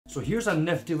So here's a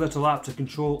nifty little app to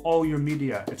control all your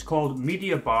media. It's called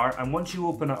Media Bar, and once you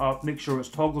open it up, make sure it's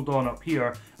toggled on up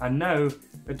here, and now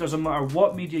it doesn't matter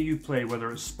what media you play,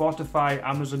 whether it's Spotify,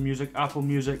 Amazon Music, Apple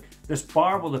Music, this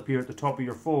bar will appear at the top of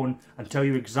your phone and tell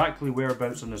you exactly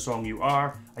whereabouts in the song you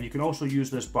are, and you can also use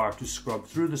this bar to scrub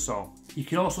through the song. You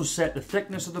can also set the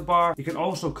thickness of the bar. You can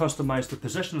also customize the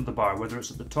position of the bar, whether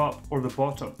it's at the top or the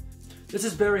bottom. This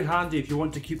is very handy if you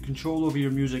want to keep control over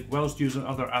your music whilst using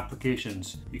other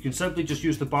applications. You can simply just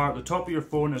use the bar at the top of your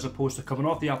phone as opposed to coming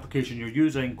off the application you're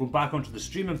using, going back onto the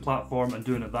streaming platform and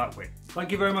doing it that way.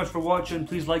 Thank you very much for watching.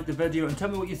 Please like the video and tell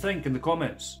me what you think in the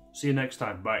comments. See you next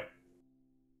time. Bye.